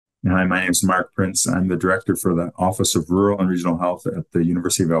Hi, my name is Mark Prins. I'm the director for the Office of Rural and Regional Health at the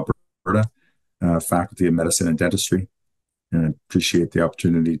University of Alberta, Faculty of Medicine and Dentistry. And I appreciate the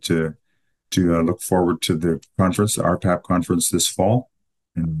opportunity to look forward to the conference, the RhPAP conference this fall.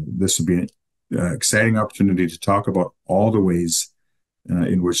 And this would be an exciting opportunity to talk about all the ways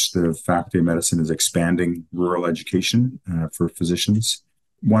in which the Faculty of Medicine is expanding rural education for physicians.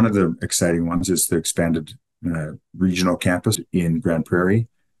 One of the exciting ones is the expanded regional campus in Grande Prairie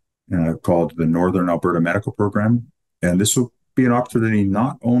called the Northern Alberta Medical Program. And this will be an opportunity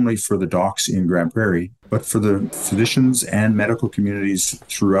not only for the docs in Grande Prairie, but for the physicians and medical communities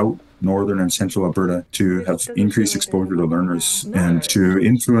throughout Northern and Central Alberta to have increased exposure to learners and to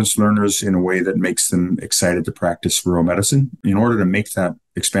influence learners in a way that makes them excited to practice rural medicine. In order to make that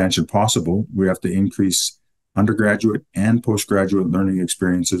expansion possible, we have to increase undergraduate and postgraduate learning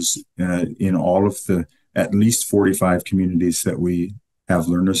experiences in all of the at least 45 communities that we have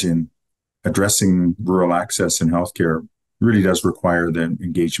learners in. Addressing rural access in healthcare really does require the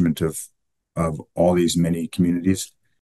engagement of all these many communities.